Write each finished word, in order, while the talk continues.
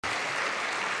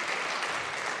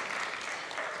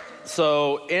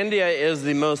So India is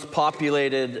the most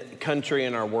populated country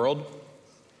in our world,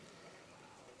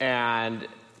 and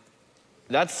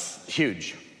that's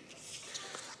huge.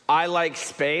 I like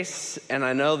space, and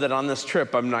I know that on this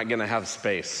trip I'm not gonna have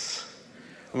space.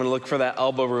 I'm gonna look for that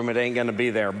elbow room, it ain't gonna be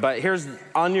there. But here's,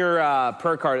 on your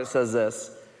prayer card it says this: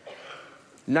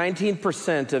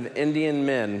 19% of Indian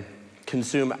men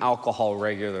consume alcohol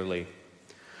regularly.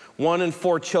 1 in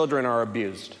 4 children are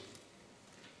abused.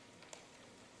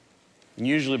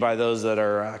 Usually by those that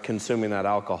are consuming that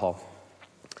alcohol.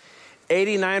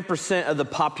 89% of the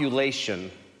population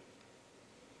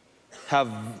have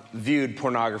viewed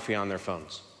pornography on their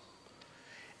phones.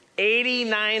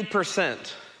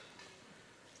 89%.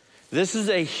 This is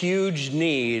a huge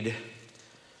need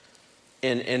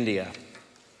in India.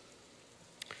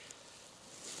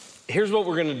 Here's what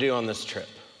we're gonna do on this trip.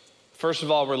 First of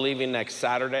all, we're leaving next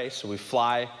Saturday, so we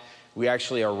fly. We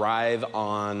actually arrive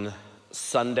on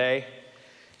Sunday,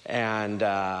 and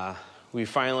we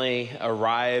finally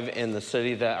arrive in the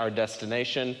city that our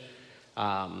destination.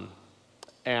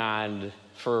 And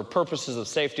for purposes of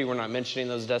safety, we're not mentioning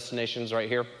those destinations right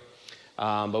here.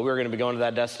 But we're gonna be going to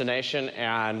that destination,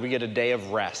 and we get a day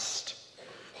of rest,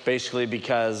 basically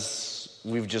because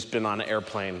we've just been on an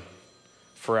airplane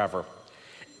forever.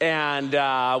 And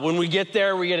when we get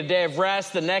there, we get a day of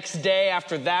rest. The next day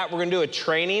after that, we're gonna do a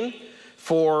training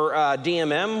for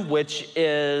DMM, which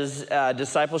is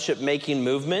discipleship making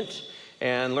movement,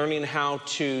 and learning how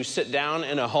to sit down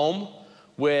in a home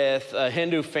with a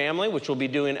Hindu family, which we'll be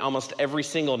doing almost every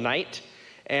single night,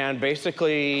 and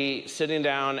basically sitting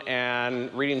down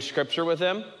and reading scripture with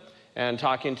them and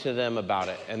talking to them about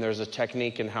it. And there's a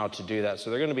technique in how to do that. So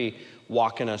they're gonna be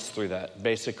walking us through that.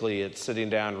 Basically, it's sitting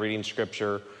down, reading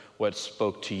scripture, what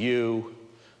spoke to you,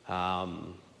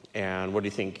 and what do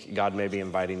you think God may be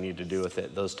inviting you to do with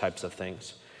it, those types of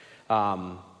things.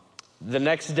 The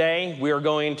next day, we are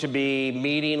going to be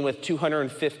meeting with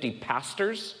 250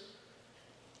 pastors.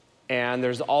 And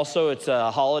there's also, it's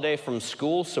a holiday from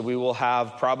school, so we will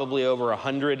have probably over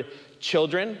 100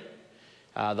 children.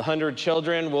 The 100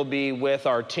 children will be with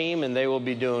our team, and they will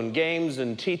be doing games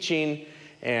and teaching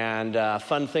and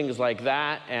fun things like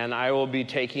that. And I will be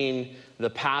taking the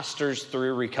pastors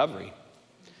through recovery,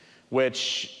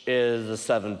 which is the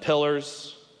 7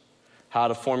 pillars, how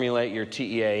to formulate your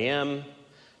TEAM,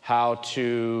 how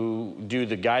to do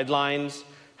the guidelines,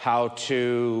 how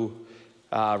to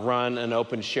run an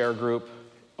open share group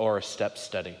or a step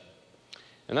study.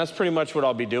 And that's pretty much what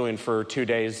I'll be doing for 2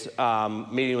 days,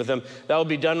 meeting with them. That'll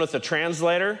be done with a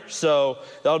translator, so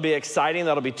that'll be exciting.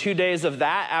 That'll be 2 days of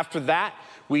that. After that,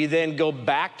 we then go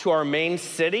back to our main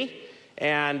city,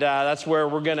 and that's where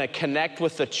we're gonna connect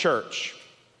with the church.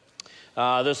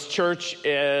 This church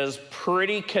is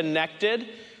pretty connected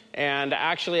and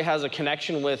actually has a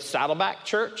connection with Saddleback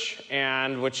Church,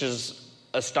 and which is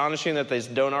astonishing that they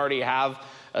don't already have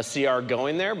a CR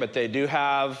going there, but they do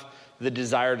have the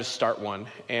desire to start one.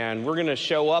 And we're gonna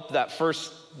show up that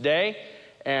first day,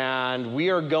 and we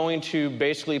are going to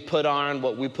basically put on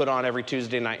what we put on every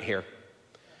Tuesday night here.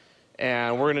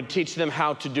 And we're gonna teach them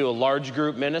how to do a large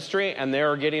group ministry, and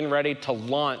they're getting ready to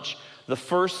launch the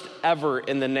first ever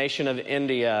in the nation of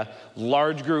India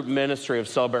large group ministry of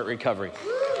Celebrate Recovery.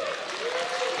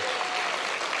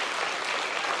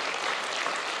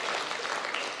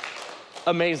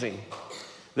 Amazing.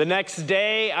 The next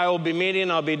day, I'll be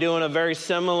doing a very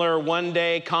similar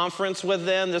one-day conference with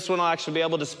them. This one I'll actually be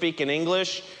able to speak in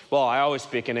English. Well, I always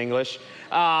speak in English,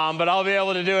 but I'll be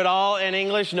able to do it all in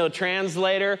English, no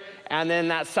translator. And then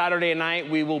that Saturday night,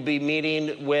 we will be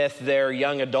meeting with their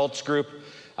young adults group,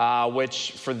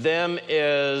 which for them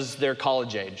is their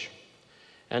college age.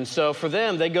 And so for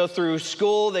them, they go through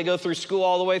school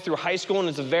all the way through high school, and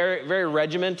it's a very, very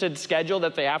regimented schedule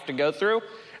that they have to go through.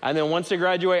 And then once they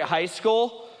graduate high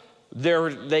school,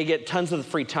 they get tons of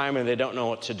free time and they don't know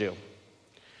what to do.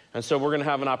 And so we're gonna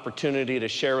have an opportunity to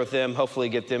share with them, hopefully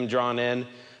get them drawn in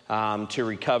to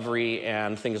recovery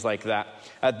and things like that.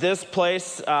 At this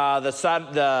place,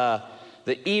 the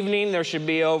evening, there should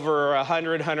be over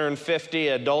 150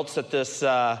 adults at this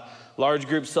large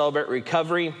group Celebrate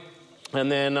Recovery.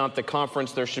 And then at the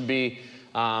conference, there should be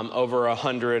over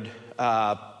 100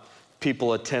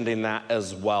 people attending that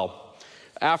as well.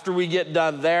 After we get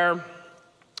done there,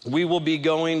 we will be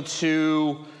going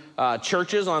to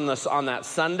churches on that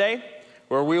Sunday,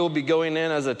 where we will be going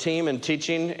in as a team and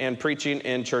teaching and preaching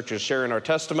in churches, sharing our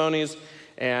testimonies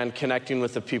and connecting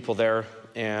with the people there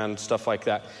and stuff like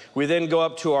that. We then go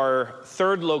up to our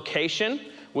third location,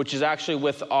 which is actually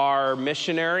with our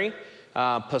missionary,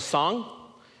 Pasang,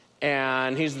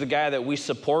 and he's the guy that we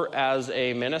support as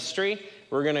a ministry.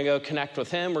 We're going to go connect with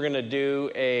him. We're going to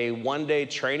do a one-day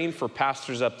training for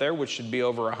pastors up there, which should be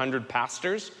over 100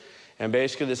 pastors. And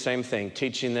basically the same thing,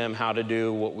 teaching them how to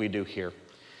do what we do here.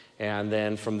 And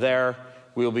then from there,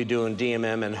 we'll be doing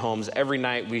DMM in homes. Every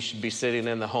night we should be sitting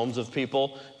in the homes of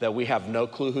people that we have no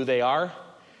clue who they are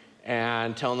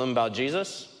and telling them about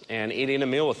Jesus and eating a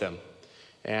meal with them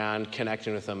and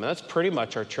connecting with them. And that's pretty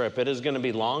much our trip. It is going to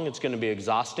be long. It's going to be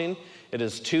exhausting. It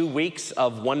is 2 weeks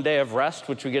of 1 day of rest,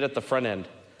 which we get at the front end.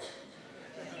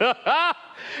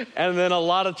 And then a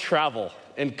lot of travel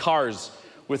in cars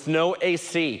with no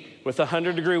AC, with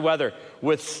 100-degree weather,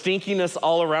 with stinkiness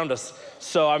all around us.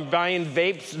 So I'm buying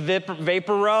Vicks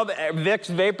Vapor Rub,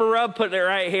 putting it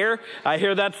right here. I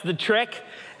hear that's the trick.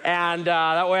 And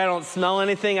that way I don't smell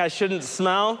anything I shouldn't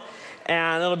smell.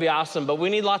 And it'll be awesome. But we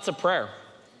need lots of prayer.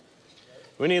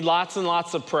 We need lots and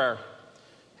lots of prayer.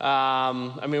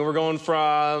 We're going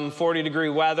from 40-degree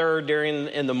weather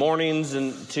in the mornings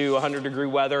and to 100-degree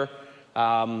weather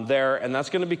there, and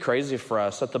that's going to be crazy for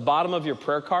us. At the bottom of your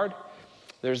prayer card,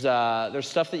 there's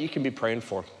stuff that you can be praying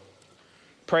for.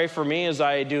 Pray for me as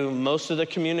I do most of the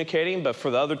communicating, but for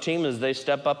the other team as they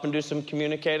step up and do some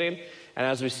communicating, and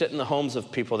as we sit in the homes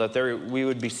of people, that we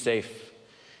would be safe.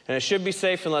 And it should be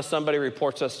safe unless somebody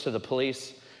reports us to the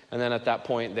police, and then at that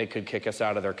point, they could kick us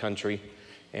out of their country,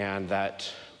 and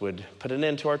that would put an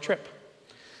end to our trip.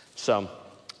 So,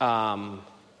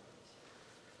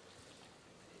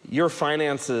 your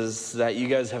finances that you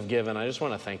guys have given, I just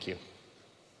want to thank you.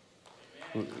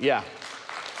 Yeah.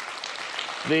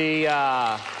 The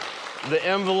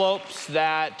envelopes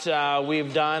that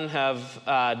we've done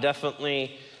have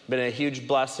definitely been a huge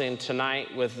blessing.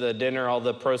 Tonight with the dinner, all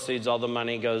the proceeds, all the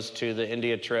money goes to the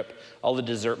India trip. All the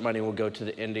dessert money will go to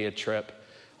the India trip.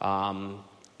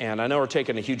 And I know we're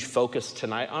taking a huge focus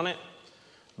tonight on it,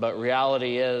 but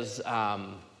reality is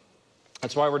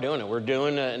that's why we're doing it. We're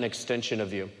doing an extension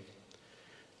of you.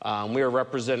 We are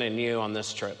representing you on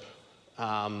this trip.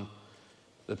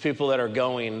 The people that are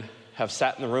going have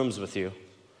sat in the rooms with you.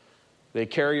 They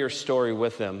carry your story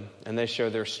with them, and they share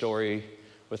their story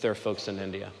with their folks in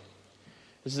India.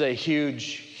 This is a huge,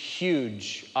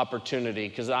 huge opportunity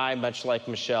because I, much like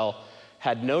Michelle,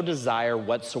 had no desire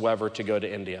whatsoever to go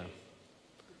to India.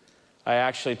 I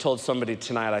actually told somebody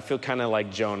tonight, I feel kind of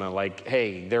like Jonah, like,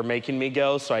 hey, they're making me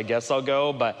go, so I guess I'll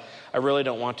go, but I really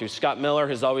don't want to. Scott Miller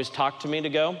has always talked to me to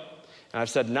go, and I've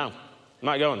said, no, I'm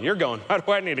not going. You're going. Why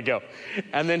do I need to go?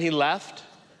 And then he left.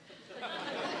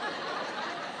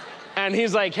 And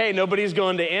he's like, hey, nobody's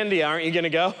going to India. Aren't you going to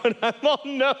go? And I'm all,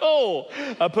 no.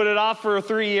 I put it off for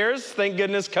 3 years. Thank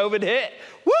goodness COVID hit.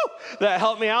 Woo! That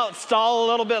helped me out, stall a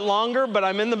little bit longer, but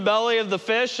I'm in the belly of the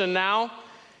fish, and now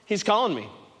he's calling me.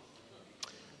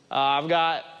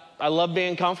 I love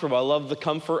being comfortable. I love the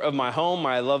comfort of my home.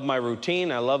 I love my routine.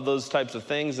 I love those types of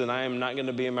things, and I am not going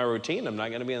to be in my routine. I'm not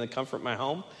going to be in the comfort of my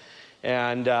home.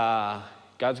 And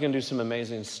God's going to do some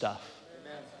amazing stuff.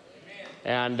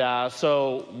 Amen. And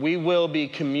so we will be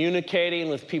communicating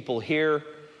with people here,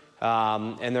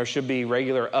 and there should be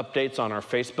regular updates on our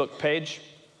Facebook page.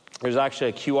 There's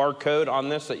actually a QR code on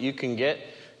this that you can get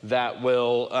that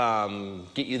will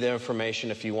get you the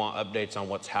information if you want updates on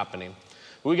what's happening.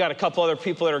 We got a couple other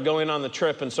people that are going on the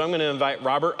trip, and so I'm going to invite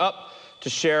Robert up to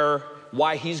share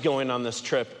why he's going on this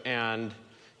trip and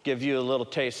give you a little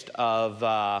taste of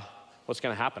what's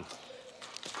going to happen. Thank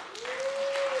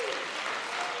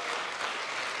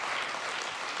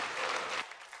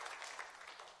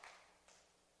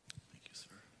you, sir.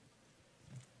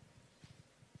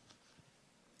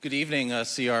 Good evening,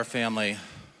 CR family.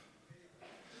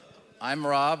 I'm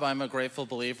Rob. I'm a grateful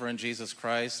believer in Jesus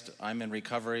Christ. I'm in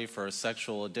recovery for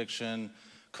sexual addiction,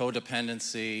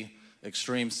 codependency,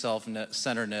 extreme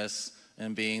self-centeredness,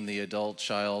 and being the adult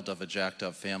child of a jacked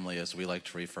up family, as we like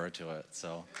to refer to it.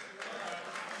 So,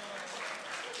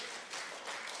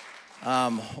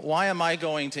 why am I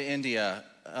going to India?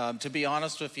 To be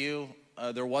honest with you,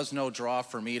 there was no draw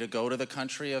for me to go to the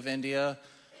country of India.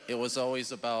 It was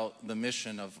always about the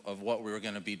mission of what we were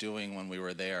going to be doing when we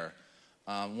were there.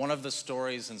 One of the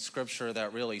stories in Scripture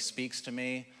that really speaks to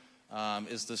me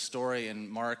is the story in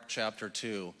Mark chapter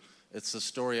 2. It's the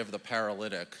story of the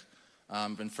paralytic.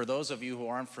 And for those of you who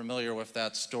aren't familiar with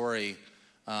that story,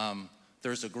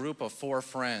 there's a group of 4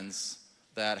 friends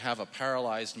that have a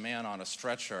paralyzed man on a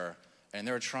stretcher, and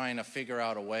they're trying to figure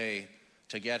out a way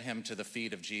to get him to the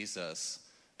feet of Jesus.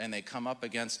 And they come up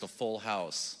against a full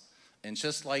house. And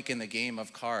just like in the game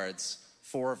of cards,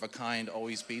 4 of a kind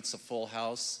always beats a full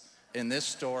house. In this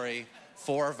story,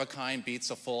 4 of a kind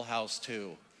beats a full house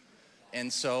too.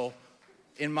 And so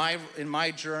in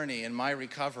my journey, in my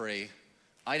recovery,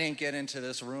 I didn't get into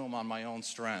this room on my own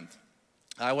strength.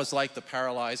 I was like the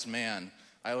paralyzed man.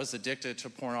 I was addicted to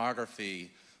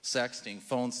pornography, sexting,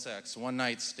 phone sex,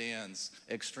 one-night stands,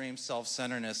 extreme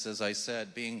self-centeredness, as I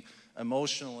said, being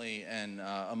emotionally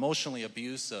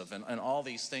abusive, and all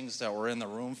these things that we're in the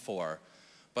room for.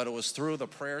 But it was through the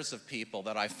prayers of people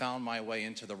that I found my way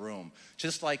into the room.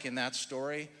 Just like in that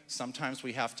story, sometimes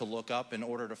we have to look up in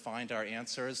order to find our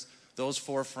answers. Those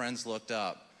 4 friends looked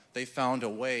up. They found a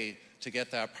way to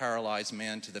get that paralyzed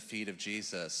man to the feet of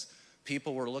Jesus.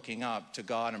 People were looking up to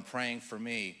God and praying for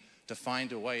me to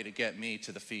find a way to get me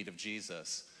to the feet of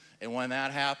Jesus. And when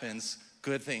that happens,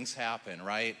 good things happen,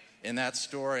 right? In that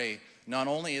story, not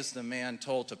only is the man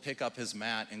told to pick up his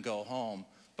mat and go home,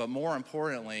 but more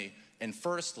importantly, and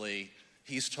firstly,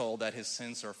 he's told that his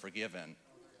sins are forgiven.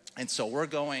 And so we're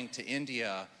going to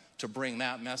India to bring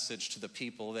that message to the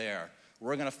people there.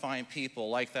 We're going to find people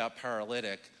like that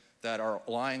paralytic that are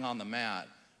lying on the mat,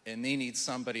 and they need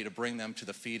somebody to bring them to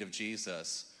the feet of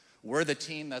Jesus. We're the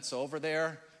team that's over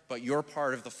there, but you're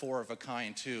part of the 4 of a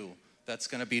kind too, that's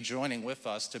going to be joining with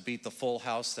us to beat the full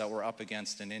house that we're up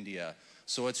against in India.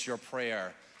 So it's your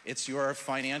prayer. It's your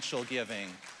financial giving.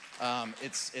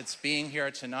 It's being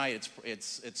here tonight.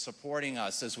 It's supporting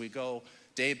us as we go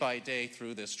day by day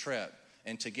through this trip.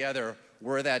 And together,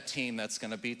 we're that team that's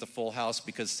going to beat the full house,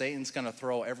 because Satan's going to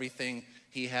throw everything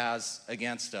he has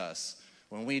against us.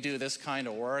 When we do this kind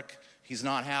of work, he's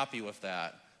not happy with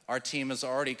that. Our team has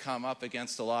already come up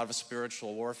against a lot of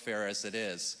spiritual warfare as it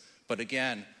is. But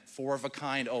again, 4 of a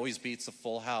kind always beats the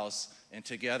full house. And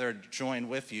together, joined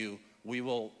with you, we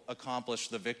will accomplish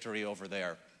the victory over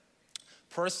there.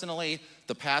 Personally,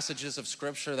 the passages of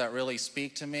Scripture that really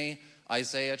speak to me,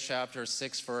 Isaiah chapter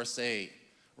 6, verse 8,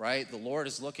 right? The Lord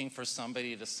is looking for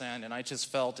somebody to send, and I just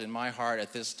felt in my heart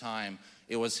at this time,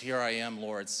 it was, here I am,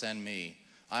 Lord, send me.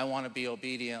 I want to be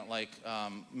obedient like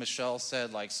Michelle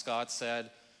said, like Scott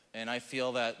said, and I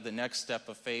feel that the next step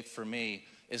of faith for me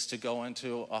is to go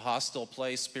into a hostile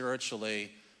place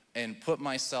spiritually and put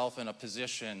myself in a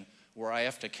position where I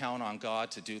have to count on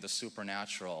God to do the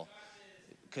supernatural.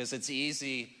 Because it's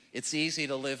easy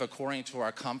to live according to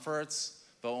our comforts,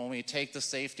 but when we take the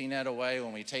safety net away,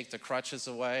 when we take the crutches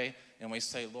away, and we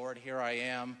say, Lord, here I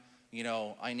am,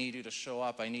 I need you to show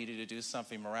up, I need you to do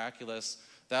something miraculous,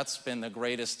 that's been the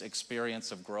greatest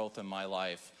experience of growth in my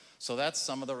life. So that's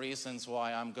some of the reasons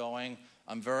why I'm going.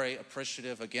 I'm very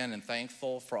appreciative again and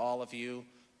thankful for all of you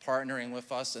partnering with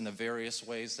us in the various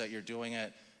ways that you're doing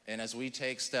it. And as we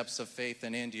take steps of faith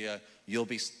in India, you'll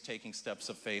be taking steps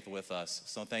of faith with us.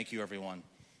 So thank you, everyone.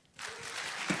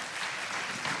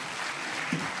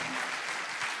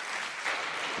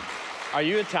 Are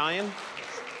you Italian?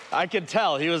 I could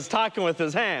tell. He was talking with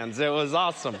his hands. It was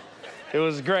awesome. It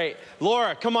was great.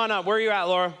 Laura, come on up. Where are you at,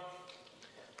 Laura?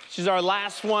 She's our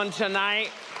last one tonight.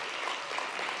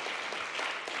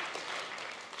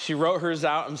 She wrote hers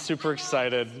out. I'm super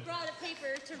excited. I brought a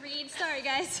paper to read. Sorry,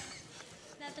 guys.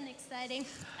 Nothing exciting.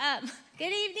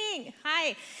 Good evening.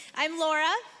 Hi, I'm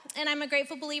Laura, and I'm a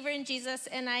grateful believer in Jesus,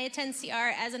 and I attend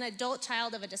CR as an adult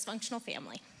child of a dysfunctional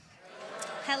family.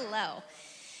 Hello.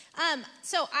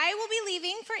 So I will be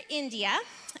leaving for India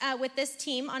with this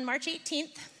team on March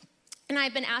 18th, and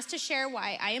I've been asked to share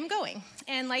why I am going.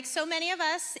 And like so many of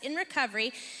us in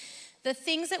recovery, the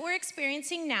things that we're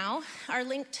experiencing now are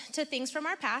linked to things from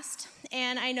our past,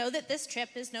 and I know that this trip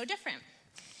is no different.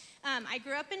 I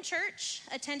grew up in church,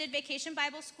 attended vacation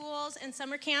Bible schools and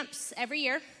summer camps every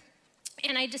year,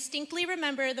 and I distinctly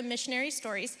remember the missionary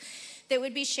stories that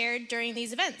would be shared during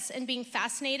these events and being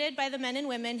fascinated by the men and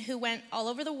women who went all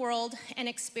over the world and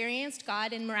experienced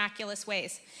God in miraculous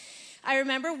ways. I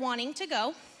remember wanting to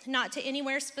go, not to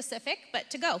anywhere specific,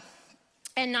 but to go,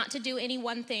 and not to do any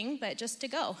one thing, but just to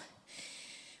go.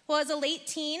 Well, as a late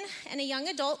teen and a young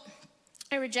adult,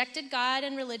 I rejected God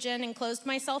and religion and closed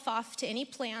myself off to any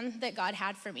plan that God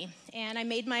had for me. And I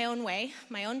made my own way,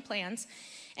 my own plans,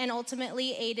 and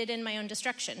ultimately aided in my own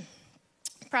destruction.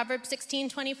 Proverbs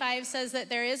 16:25 says that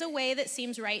there is a way that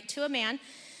seems right to a man,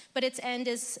 but its end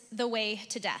is the way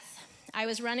to death. I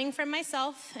was running from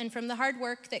myself and from the hard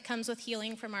work that comes with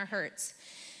healing from our hurts.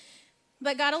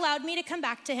 But God allowed me to come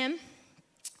back to him,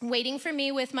 waiting for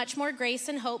me with much more grace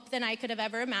and hope than I could have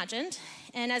ever imagined.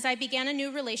 And as I began a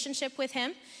new relationship with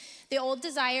him, the old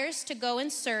desires to go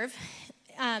and serve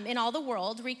in all the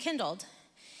world rekindled.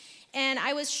 And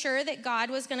I was sure that God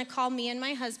was going to call me and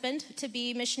my husband to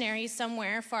be missionaries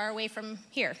somewhere far away from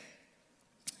here.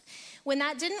 When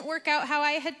that didn't work out how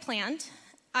I had planned,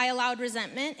 I allowed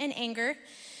resentment and anger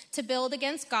to build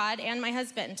against God and my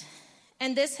husband.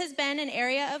 And this has been an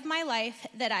area of my life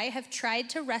that I have tried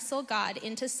to wrestle God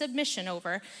into submission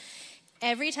over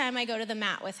every time I go to the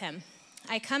mat with him.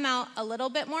 I come out a little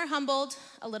bit more humbled,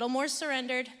 a little more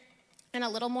surrendered, and a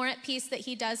little more at peace that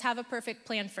he does have a perfect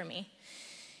plan for me.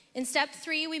 In step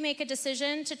 3, we make a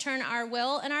decision to turn our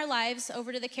will and our lives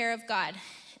over to the care of God.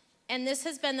 And this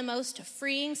has been the most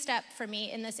freeing step for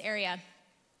me in this area.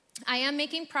 I am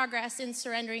making progress in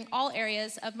surrendering all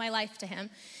areas of my life to him,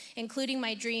 including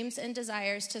my dreams and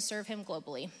desires to serve him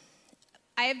globally.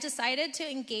 I have decided to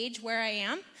engage where I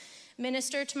am,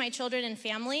 minister to my children and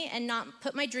family, and not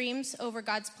put my dreams over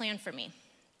God's plan for me.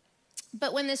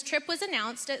 But when this trip was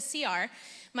announced at CR,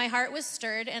 my heart was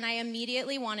stirred and I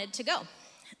immediately wanted to go.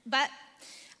 But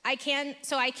I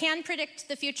can predict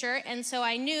the future, and so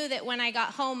I knew that when I got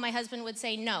home, my husband would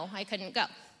say, no, I couldn't go.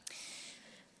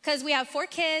 Because we have 4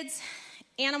 kids,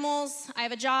 animals, I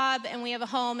have a job, and we have a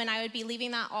home, and I would be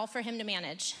leaving that all for him to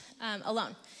manage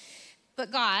alone.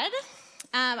 But God,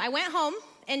 I went home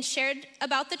and shared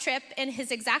about the trip, and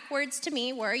his exact words to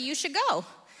me were, you should go.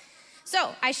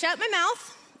 So I shut my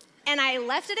mouth, and I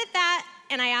left it at that,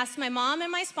 and I asked my mom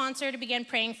and my sponsor to begin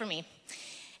praying for me.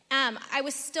 I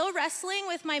was still wrestling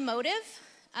with my motive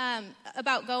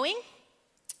about going.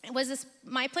 Was this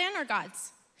my plan or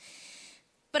God's?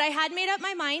 But I had made up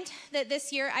my mind that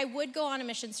this year I would go on a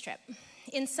missions trip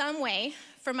in some way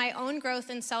for my own growth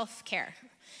and self-care.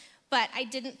 But I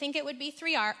didn't think it would be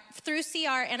through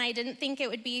CR, and I didn't think it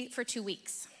would be for 2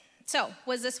 weeks. So,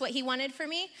 was this what he wanted for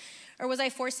me? Or was I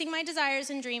forcing my desires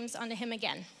and dreams onto him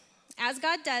again? As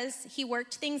God does, he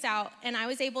worked things out, and I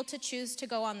was able to choose to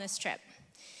go on this trip.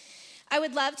 I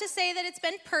would love to say that it's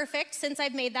been perfect since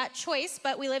I've made that choice,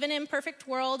 but we live in an imperfect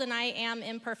world, and I am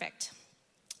imperfect.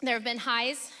 There have been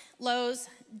highs, lows,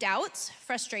 doubts,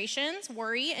 frustrations,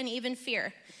 worry, and even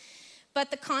fear. But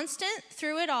the constant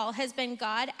through it all has been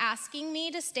God asking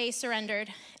me to stay surrendered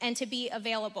and to be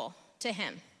available to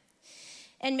him.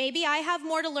 And maybe I have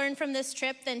more to learn from this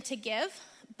trip than to give,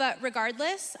 but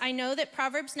regardless, I know that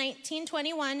Proverbs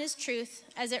 19:21 is truth,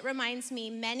 as it reminds me,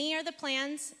 many are the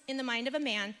plans in the mind of a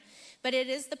man, but it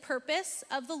is the purpose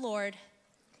of the Lord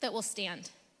that will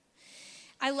stand.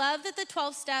 I love that the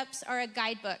 12 steps are a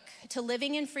guidebook to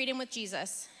living in freedom with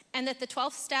Jesus, and that the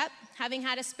 12th step, having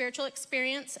had a spiritual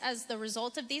experience as the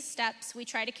result of these steps, we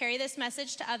try to carry this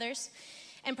message to others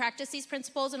and practice these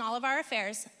principles in all of our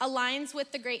affairs, aligns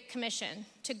with the Great Commission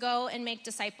to go and make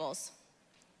disciples.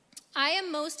 I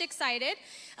am most excited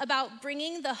about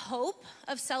bringing the hope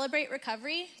of Celebrate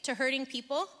Recovery to hurting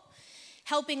people,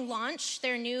 helping launch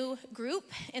their new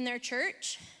group in their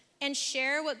church, and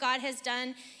share what God has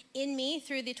done in me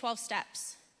through the 12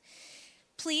 steps.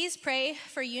 Please pray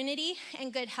for unity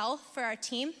and good health for our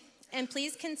team, and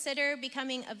please consider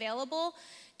becoming available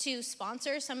to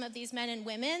sponsor some of these men and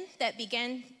women that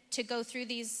begin to go through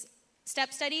these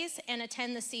step studies and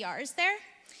attend the CRs there.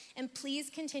 And please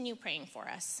continue praying for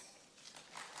us.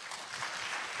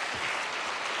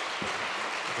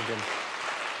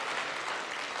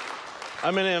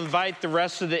 I'm going to invite the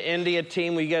rest of the India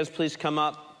team. Will you guys please come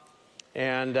up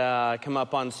and come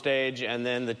up on stage? And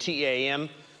then the TAM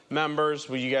members,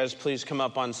 will you guys please come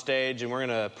up on stage, and we're going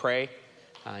to pray.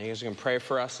 You guys are going to pray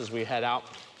for us as we head out.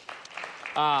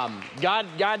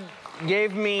 God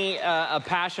gave me a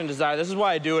passion, desire. This is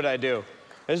why I do what I do.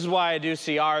 This is why I do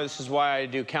CR. This is why I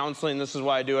do counseling. This is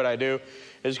why I do what I do.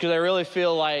 Is because I really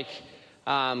feel like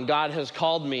God has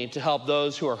called me to help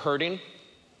those who are hurting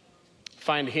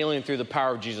find healing through the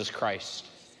power of Jesus Christ.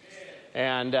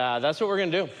 And that's what we're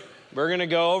going to do. We're going to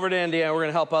go over to India, and we're going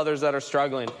to help others that are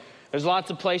struggling. There's lots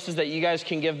of places that you guys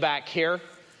can give back here.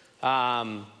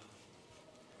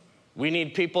 We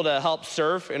need people to help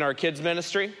serve in our kids'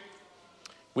 ministry.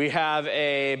 We have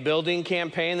a building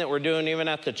campaign that we're doing even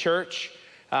at the church,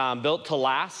 Built to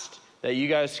Last, that you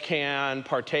guys can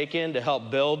partake in to help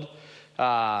build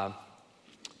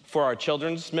for our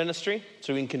children's ministry,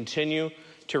 so we can continue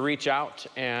to reach out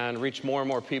and reach more and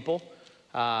more people.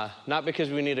 Not because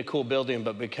we need a cool building,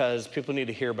 but because people need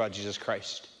to hear about Jesus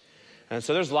Christ. And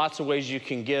so there's lots of ways you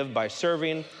can give: by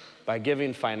serving, by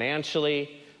giving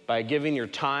financially, by giving your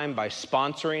time, by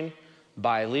sponsoring,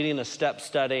 by leading a step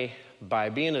study, by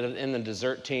being in the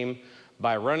dessert team,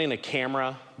 by running a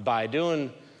camera, by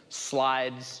doing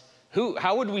slides.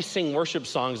 How would we sing worship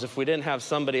songs if we didn't have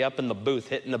somebody up in the booth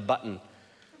hitting a button?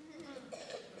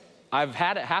 I've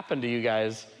had it happen to you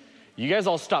guys. You guys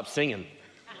all stopped singing.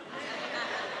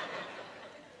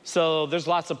 So there's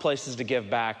lots of places to give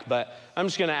back, but I'm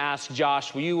just going to ask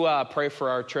Josh, will you pray for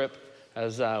our trip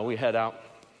as we head out?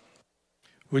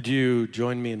 Would you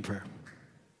join me in prayer?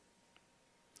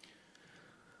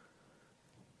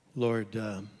 Lord,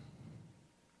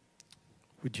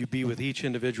 would you be with each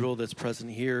individual that's present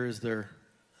here as they're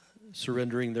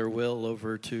surrendering their will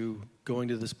over to going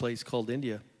to this place called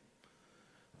India.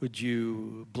 Would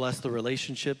you bless the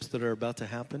relationships that are about to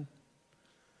happen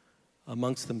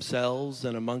amongst themselves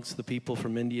and amongst the people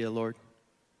from India, Lord?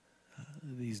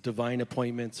 These divine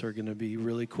appointments are going to be a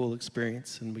really cool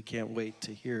experience, and we can't wait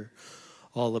to hear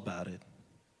all about it.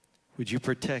 Would you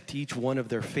protect each one of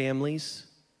their families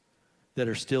that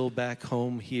are still back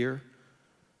home here?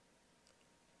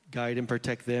 Guide and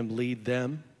protect them, lead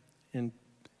them, and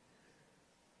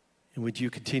would you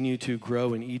continue to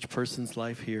grow in each person's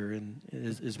life here, and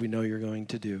as we know you're going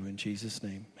to do. In Jesus'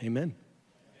 name, amen.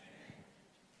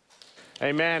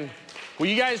 Amen. Will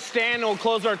you guys stand and we'll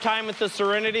close our time with the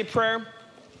serenity prayer?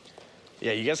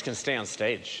 Yeah, you guys can stay on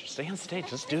stage. Stay on stage.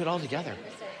 Let's do it all together.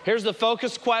 Here's the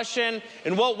focus question.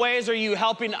 In what ways are you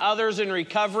helping others in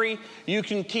recovery? You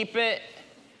can keep it.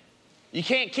 You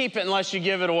can't keep it unless you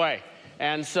give it away.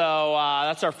 And so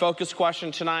that's our focus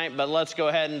question tonight. But let's go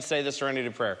ahead and say the serenity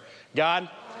prayer. God,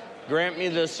 grant me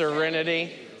the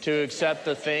serenity to accept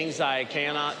the things I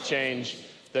cannot change,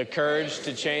 the courage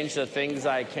to change the things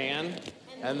I can,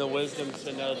 and the wisdom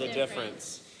to know the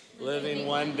difference. Living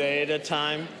one day at a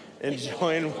time,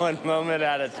 enjoying one moment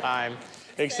at a time,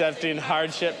 accepting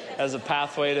hardship as a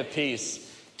pathway to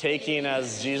peace, taking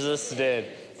as Jesus did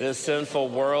this sinful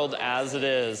world as it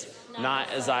is, not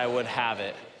as I would have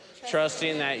it,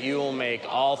 trusting that you will make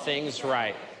all things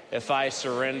right if I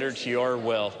surrender to your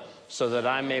will, so that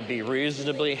I may be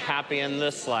reasonably happy in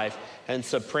this life and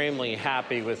supremely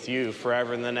happy with you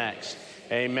forever in the next.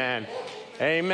 Amen. Amen.